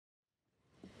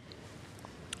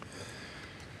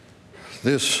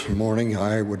This morning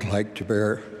I would like to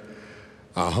bear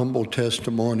a humble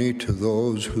testimony to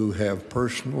those who have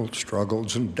personal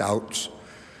struggles and doubts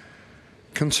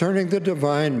concerning the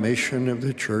divine mission of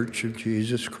the Church of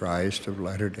Jesus Christ of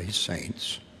Latter-day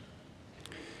Saints.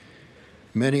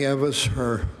 Many of us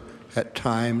are at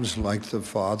times like the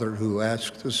father who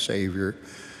asked the Savior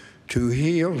to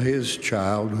heal his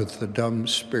child with the dumb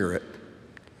spirit.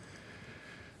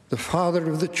 The father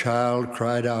of the child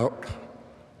cried out,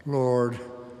 "Lord,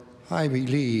 I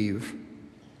believe.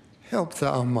 Help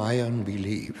thou my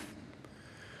unbelief."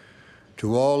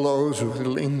 To all those with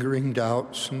lingering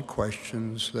doubts and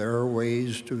questions, there are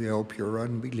ways to help your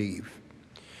unbelief.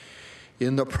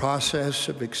 In the process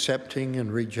of accepting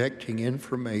and rejecting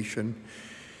information,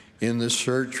 in the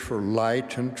search for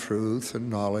light and truth and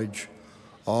knowledge,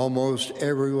 almost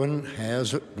everyone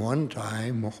has at one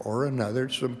time or another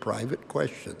some private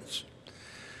questions.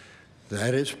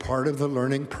 That is part of the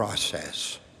learning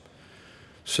process.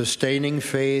 Sustaining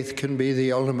faith can be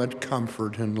the ultimate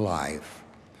comfort in life.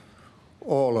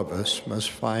 All of us must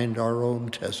find our own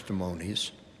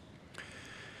testimonies.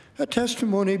 A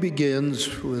testimony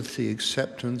begins with the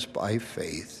acceptance by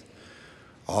faith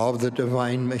of the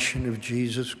divine mission of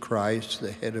Jesus Christ,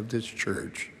 the head of this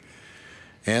church,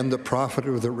 and the prophet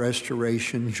of the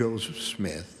restoration, Joseph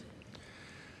Smith.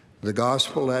 The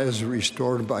gospel as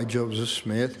restored by Joseph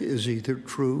Smith is either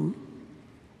true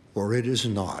or it is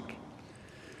not.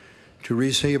 To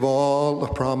receive all the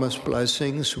promised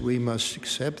blessings, we must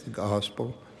accept the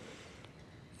gospel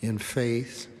in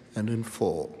faith and in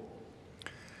full.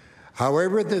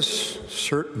 However, this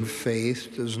certain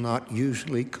faith does not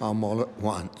usually come all at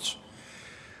once.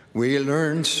 We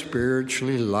learn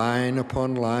spiritually line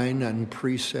upon line and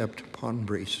precept upon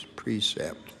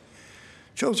precept.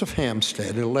 Joseph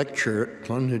Hampstead, a lecturer at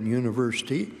London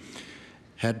University,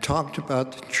 had talked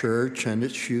about the church and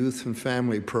its youth and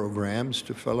family programs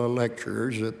to fellow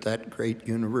lecturers at that great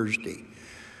university.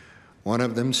 One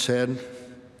of them said,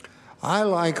 "I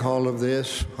like all of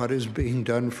this, what is being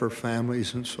done for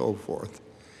families and so forth.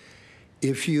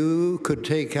 If you could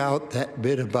take out that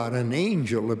bit about an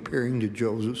angel appearing to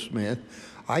Joseph Smith,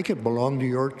 I could belong to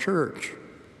your church."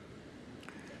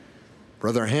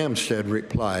 Brother Hampstead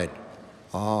replied,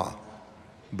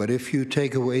 But if you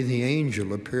take away the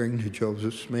angel appearing to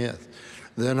Joseph Smith,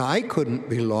 then I couldn't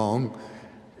belong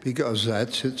because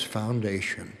that's its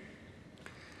foundation."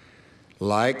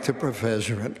 Like the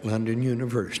professor at London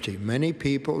University, many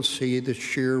people see the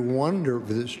sheer wonder of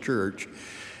this church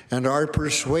and are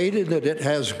persuaded that it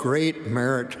has great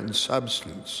merit and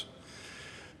substance.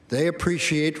 They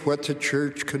appreciate what the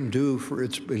church can do for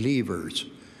its believers.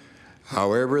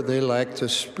 However, they lack the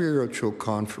spiritual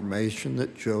confirmation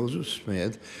that Joseph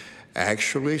Smith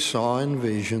actually saw in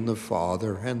vision the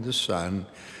Father and the Son,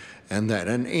 and that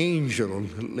an angel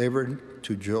delivered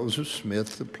to Joseph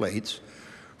Smith the plates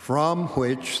from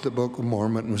which the Book of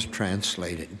Mormon was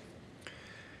translated.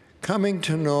 Coming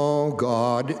to know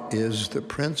God is the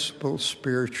principal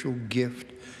spiritual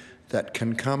gift that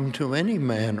can come to any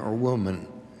man or woman.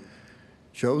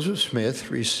 Joseph Smith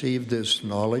received this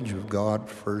knowledge of God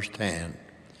firsthand.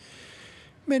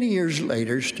 Many years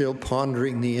later, still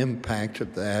pondering the impact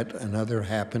of that and other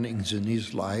happenings in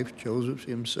his life, Joseph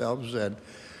himself said,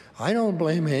 "I don't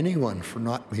blame anyone for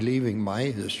not believing my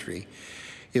history.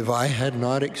 If I had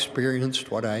not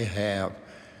experienced what I have,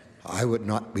 I would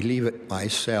not believe it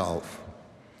myself."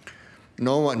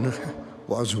 No one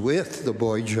was with the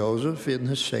boy Joseph in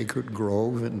the sacred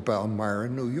grove in Palmyra,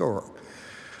 New York,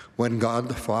 when God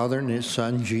the Father and his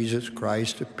Son, Jesus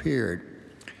Christ, appeared.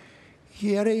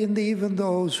 Yet even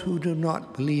those who do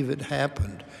not believe it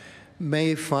happened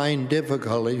may find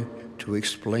difficulty to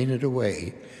explain it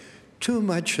away. Too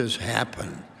much has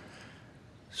happened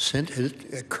since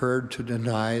it occurred to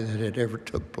deny that it ever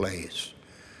took place.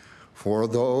 For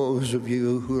those of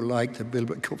you who, like the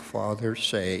biblical father,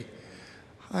 say,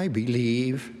 "I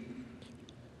believe,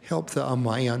 help thou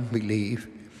my unbelief,"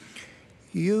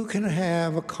 you can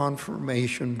have a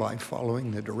confirmation by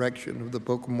following the direction of the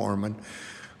Book of Mormon,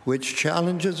 which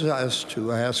challenges us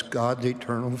to ask God the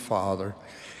Eternal Father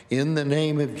in the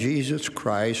name of Jesus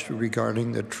Christ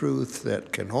regarding the truth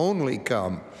that can only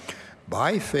come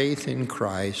by faith in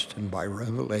Christ and by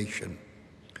revelation.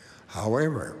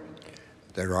 However,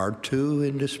 there are two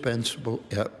indispensable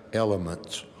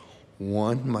elements.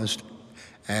 One must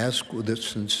ask with a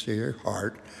sincere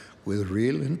heart, with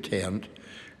real intent,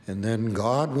 and then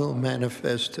God will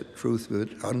manifest the truth of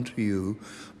it unto you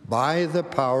by the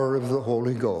power of the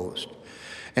Holy Ghost.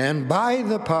 And by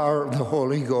the power of the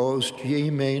Holy Ghost ye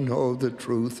may know the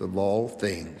truth of all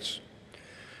things.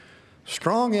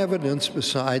 Strong evidence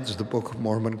besides the Book of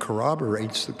Mormon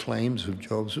corroborates the claims of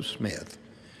Joseph Smith.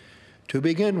 To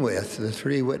begin with, the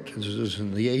 3 witnesses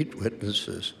and the 8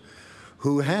 witnesses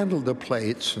who handled the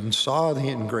plates and saw the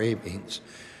engravings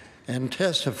and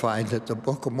testified that the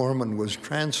Book of Mormon was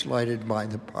translated by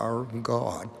the power of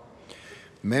God.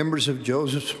 Members of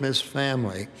Joseph Smith's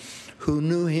family who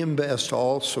knew him best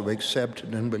also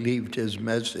accepted and believed his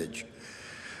message.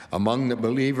 Among the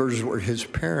believers were his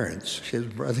parents, his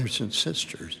brothers and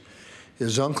sisters,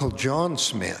 his uncle John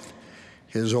Smith.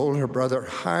 His older brother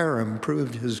Hiram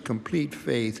proved his complete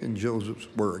faith in Joseph's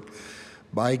work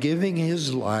by giving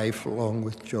his life along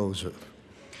with Joseph.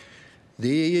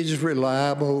 These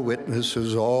reliable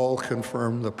witnesses all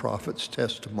confirmed the prophet's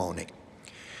testimony.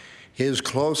 His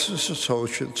closest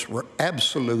associates were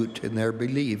absolute in their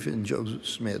belief in Joseph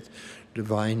Smith's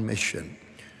divine mission.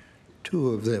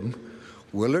 2 of them,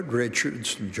 Willard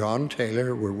Richards and John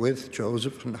Taylor, were with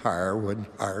Joseph and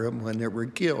Hiram when they were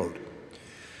killed.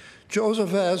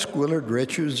 Joseph asked Willard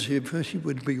Richards if he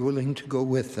would be willing to go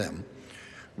with them.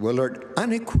 Willard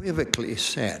unequivocally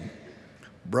said,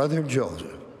 "Brother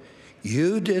Joseph,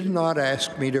 you did not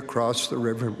ask me to cross the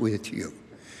river with you.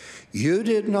 You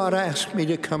did not ask me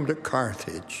to come to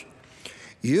Carthage.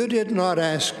 You did not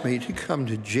ask me to come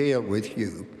to jail with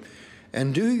you.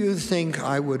 And do you think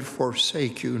I would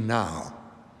forsake you now?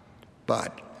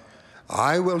 But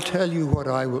I will tell you what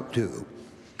I will do.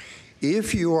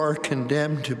 If you are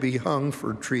condemned to be hung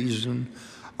for treason,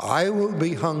 I will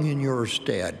be hung in your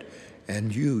stead,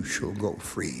 and you shall go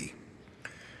free."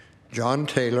 John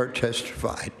Taylor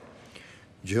testified,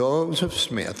 "Joseph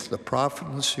Smith, the prophet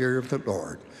and seer of the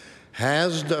Lord,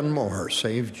 has done more,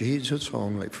 save Jesus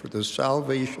only, for the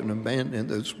salvation of men in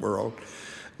this world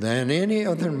than any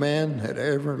other man that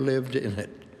ever lived in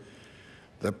it."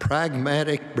 The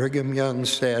pragmatic Brigham Young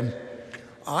said,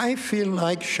 "I feel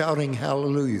like shouting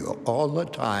hallelujah all the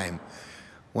time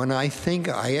when I think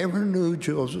I ever knew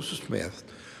Joseph Smith,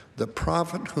 the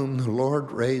prophet whom the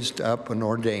Lord raised up and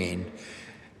ordained,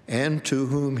 and to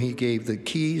whom he gave the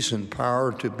keys and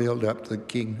power to build up the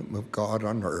kingdom of God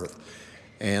on earth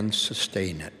and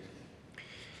sustain it."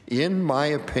 In my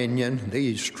opinion,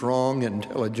 these strong,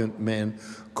 intelligent men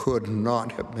could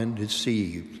not have been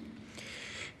deceived.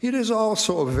 It is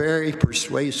also very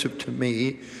persuasive to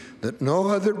me that no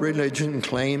other religion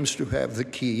claims to have the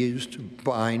keys to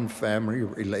bind family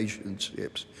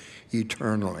relationships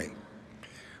eternally.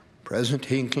 President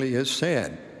Hinckley has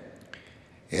said,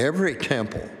 "Every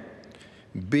temple,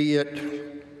 be it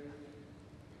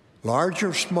large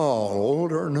or small,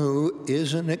 old or new,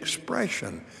 is an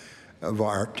expression of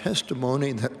our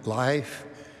testimony that life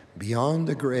beyond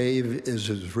the grave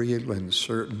is as real and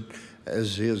certain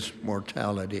as is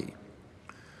mortality."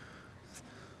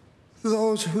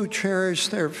 Those who cherish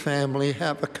their family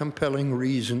have a compelling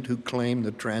reason to claim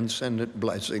the transcendent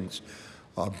blessings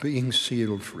of being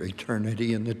sealed for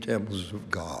eternity in the temples of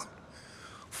God.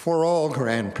 For all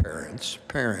grandparents,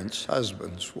 parents,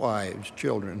 husbands, wives,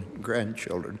 children,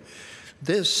 grandchildren,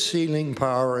 this sealing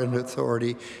power and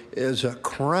authority is a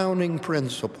crowning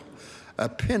principle, a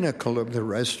pinnacle of the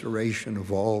restoration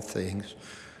of all things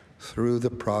through the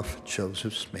prophet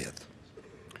Joseph Smith.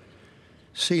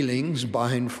 Sealings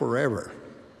bind forever.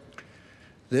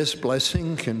 This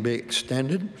blessing can be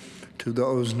extended to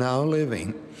those now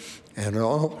living and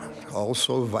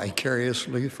also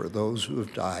vicariously for those who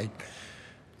have died,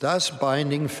 thus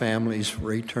binding families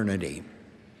for eternity.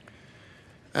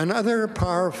 Another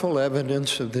powerful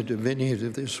evidence of the divinity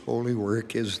of this holy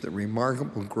work is the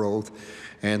remarkable growth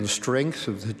and strength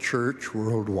of the church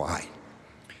worldwide.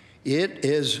 It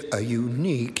is a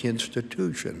unique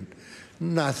institution.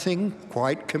 Nothing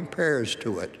quite compares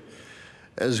to it.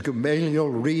 As Gamaliel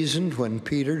reasoned when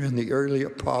Peter and the early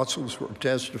apostles were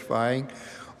testifying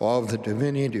of the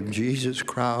divinity of Jesus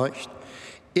Christ,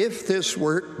 "If this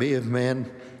work be of men,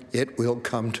 it will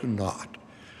come to naught.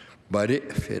 But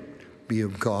if it be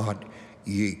of God,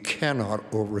 ye cannot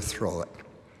overthrow it."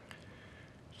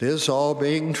 This all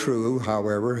being true,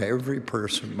 however, every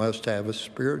person must have a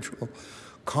spiritual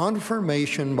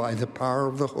confirmation by the power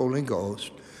of the Holy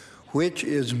Ghost, which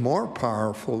is more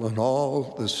powerful than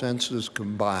all the senses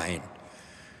combined.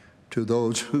 To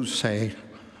those who say,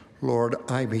 "Lord,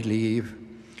 I believe,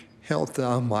 help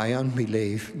thou my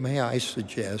unbelief," may I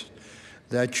suggest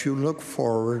that you look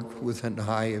forward with an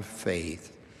eye of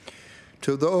faith.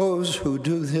 To those who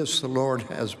do this, the Lord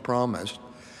has promised,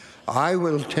 "I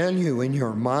will tell you in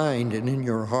your mind and in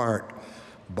your heart,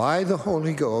 by the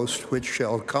Holy Ghost, which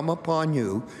shall come upon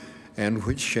you and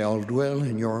which shall dwell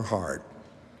in your heart."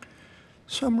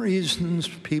 Some reasons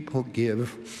people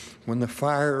give when the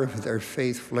fire of their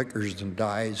faith flickers and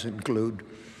dies include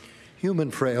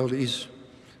human frailties,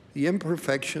 the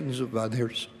imperfections of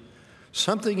others,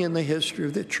 something in the history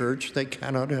of the church they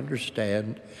cannot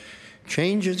understand,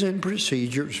 changes in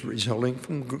procedures resulting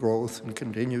from growth and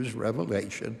continuous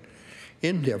revelation,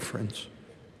 indifference,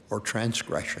 or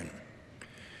transgression.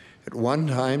 At one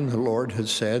time, the Lord had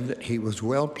said that he was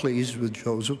well pleased with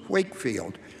Joseph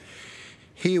Wakefield.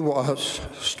 He was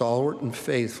stalwart and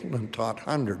faithful and taught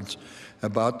hundreds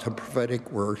about the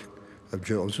prophetic work of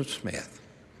Joseph Smith.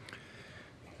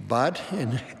 But in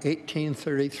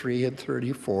 1833 and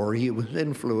 34, he was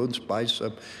influenced by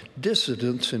some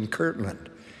dissidents in Kirtland.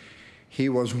 He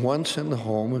was once in the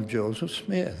home of Joseph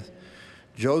Smith.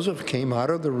 Joseph came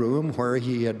out of the room where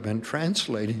he had been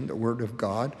translating the Word of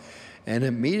God and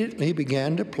immediately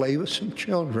began to play with some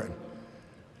children.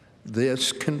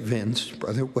 This convinced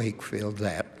Brother Wakefield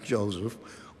that Joseph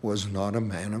was not a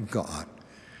man of God,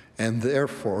 and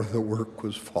therefore the work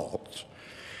was false.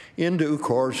 In due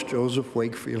course, Joseph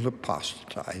Wakefield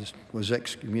apostatized, was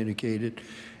excommunicated,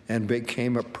 and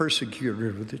became a persecutor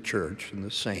of the church and the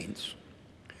saints.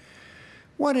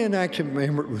 One inactive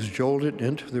member was jolted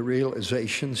into the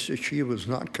realization that she was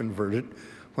not converted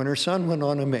when her son went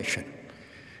on a mission.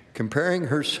 Comparing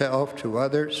herself to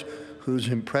others whose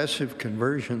impressive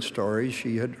conversion stories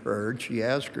she had heard, she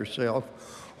asked herself,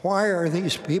 why are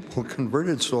these people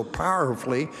converted so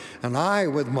powerfully, and I,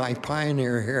 with my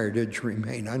pioneer heritage,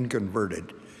 remain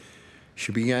unconverted?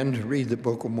 She began to read the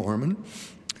Book of Mormon,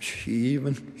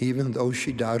 even though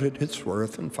she doubted its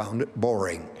worth and found it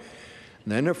boring.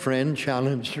 Then a friend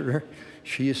challenged her.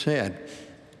 She said,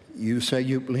 you say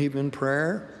you believe in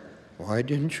prayer? Why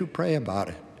didn't you pray about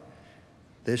it?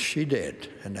 This she did,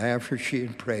 and after she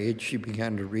had prayed, she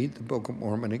began to read the Book of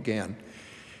Mormon again.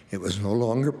 It was no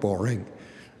longer boring.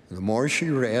 The more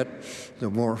she read, the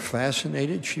more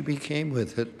fascinated she became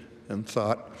with it and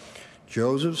thought,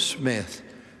 Joseph Smith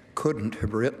couldn't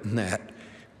have written that.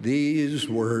 These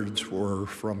words were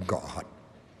from God.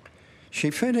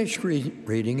 She finished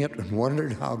reading it and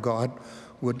wondered how God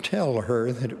would tell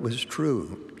her that it was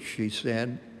true. She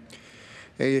said,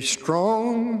 a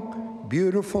strong,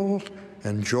 beautiful,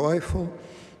 and joyful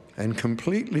and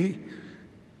completely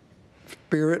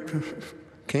spirit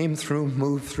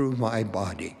moved through my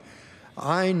body.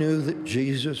 I knew that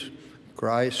Jesus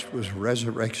Christ was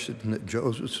resurrected and that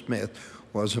Joseph Smith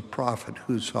was a prophet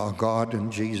who saw God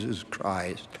in Jesus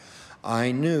Christ.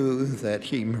 I knew that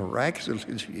he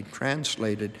miraculously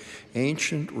translated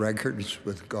ancient records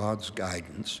with God's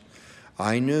guidance.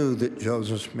 I knew that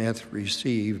Joseph Smith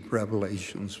received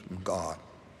revelations from God.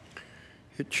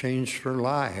 It changed her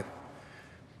life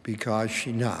because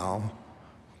she now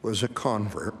was a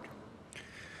convert.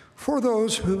 For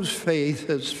those whose faith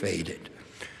has faded,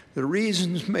 the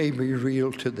reasons may be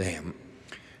real to them,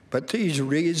 but these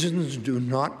reasons do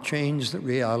not change the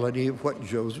reality of what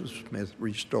Joseph Smith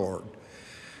restored.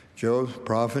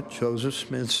 Prophet Joseph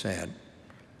Smith said,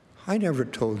 I never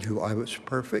told you I was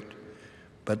perfect,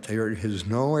 but there is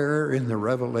no error in the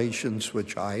revelations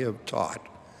which I have taught.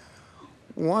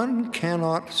 One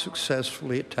cannot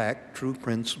successfully attack true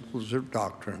principles of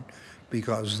doctrine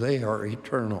because they are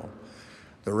eternal.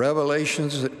 The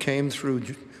revelations that came through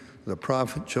the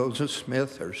prophet Joseph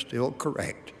Smith are still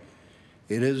correct.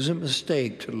 It is a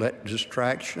mistake to let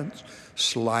distractions,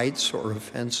 slights, or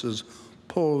offenses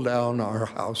pull down our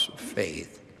house of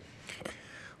faith.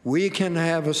 We can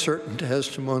have a certain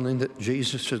testimony that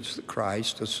Jesus is the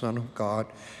Christ, the Son of God,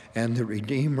 and the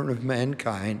Redeemer of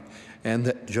mankind, and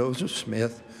that Joseph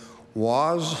Smith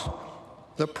was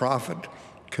the prophet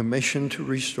commissioned to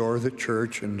restore the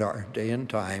church in our day and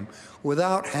time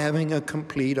without having a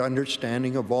complete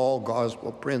understanding of all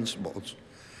gospel principles.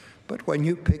 But when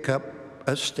you pick up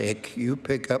a stick, you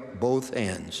pick up both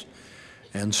ends.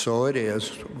 And so it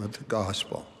is with the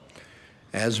gospel.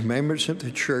 As members of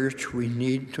the church, we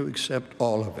need to accept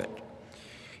all of it.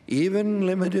 Even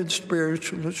limited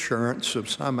spiritual assurance of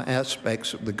some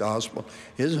aspects of the gospel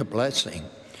is a blessing.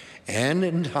 And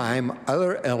in time,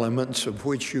 other elements of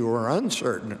which you are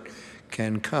uncertain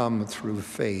can come through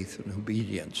faith and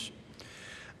obedience.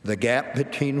 The gap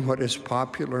between what is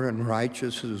popular and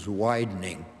righteous is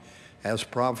widening. As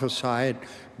prophesied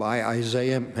by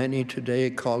Isaiah, many today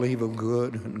call evil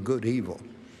good and good evil.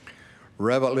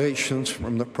 Revelations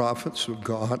from the prophets of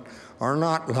God are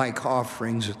not like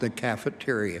offerings at the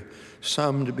cafeteria,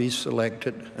 some to be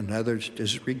selected and others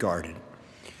disregarded.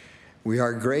 We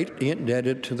are greatly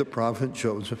indebted to the prophet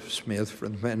Joseph Smith for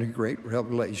the many great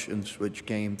revelations which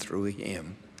came through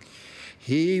him.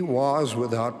 He was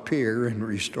without peer in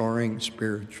restoring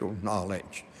spiritual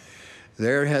knowledge.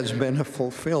 There has been a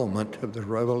fulfillment of the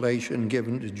revelation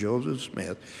given to Joseph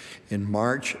Smith in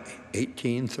March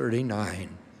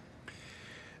 1839.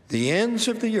 The ends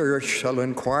of the earth shall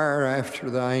inquire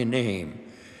after thy name,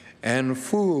 and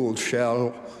fools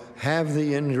shall have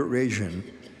thee in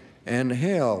derision, and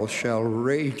hell shall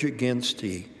rage against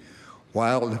thee,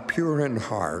 while the pure in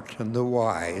heart, and the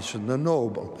wise, and the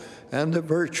noble, and the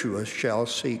virtuous shall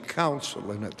seek counsel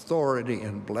and authority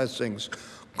and blessings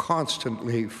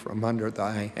constantly from under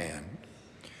thy hand.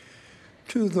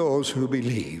 To those who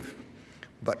believe,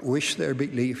 but wish their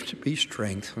belief to be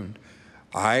strengthened,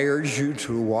 I urge you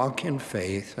to walk in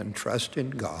faith and trust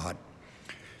in God.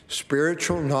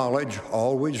 Spiritual knowledge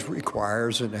always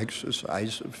requires an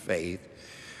exercise of faith.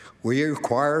 We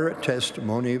require a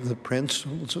testimony of the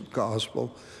principles of the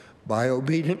gospel by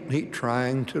obediently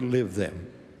trying to live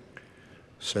them.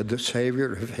 Said the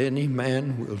Savior, if any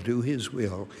man will do his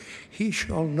will, he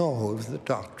shall know of the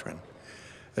doctrine.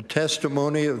 A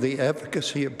testimony of the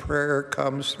efficacy of prayer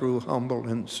comes through humble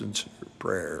and sincere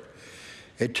prayer.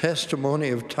 A testimony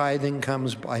of tithing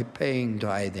comes by paying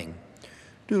tithing.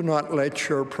 Do not let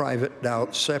your private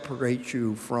doubts separate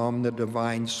you from the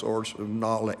divine source of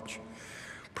knowledge.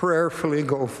 Prayerfully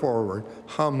go forward,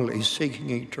 humbly seeking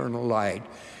eternal light,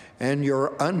 and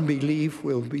your unbelief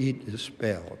will be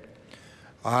dispelled.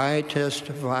 I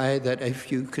testify that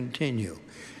if you continue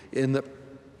in the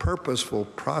purposeful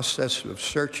process of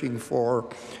searching for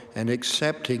and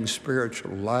accepting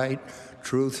spiritual light,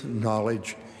 truth, and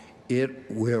knowledge,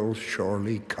 it will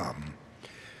surely come.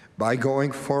 By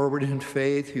going forward in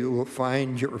faith, you will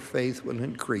find your faith will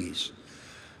increase.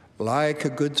 Like a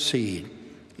good seed,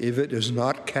 if it is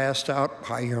not cast out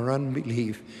by your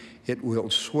unbelief, it will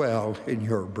swell in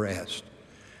your breast.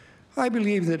 I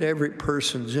believe that every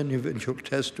person's individual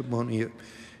testimony of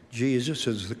Jesus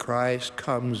as the Christ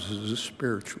comes as a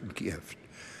spiritual gift.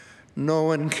 No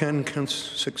one can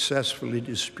successfully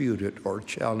dispute it or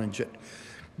challenge it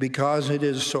because it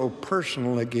is so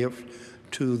personal a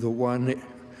gift to the one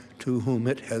to whom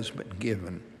it has been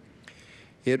given.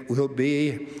 It will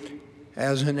be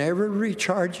as an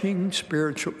ever-recharging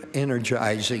spiritual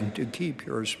energizing to keep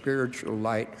your spiritual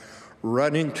light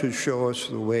running to show us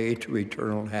the way to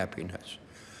eternal happiness.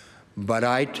 But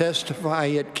I testify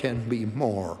it can be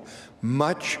more,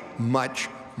 much, much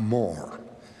more,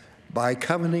 by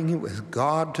covenanting with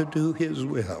God to do his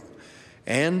will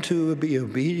and to be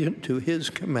obedient to his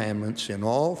commandments in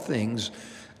all things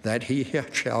that he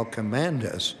shall command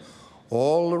us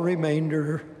all the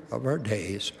remainder of our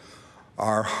days.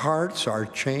 Our hearts are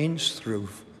changed through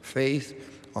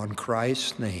faith on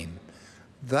Christ's name.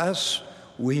 Thus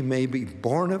we may be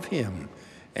born of him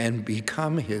and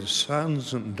become his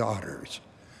sons and daughters.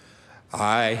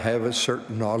 I have a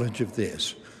certain knowledge of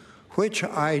this, which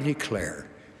I declare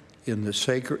in the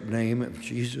sacred name of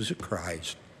Jesus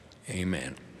Christ.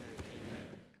 Amen.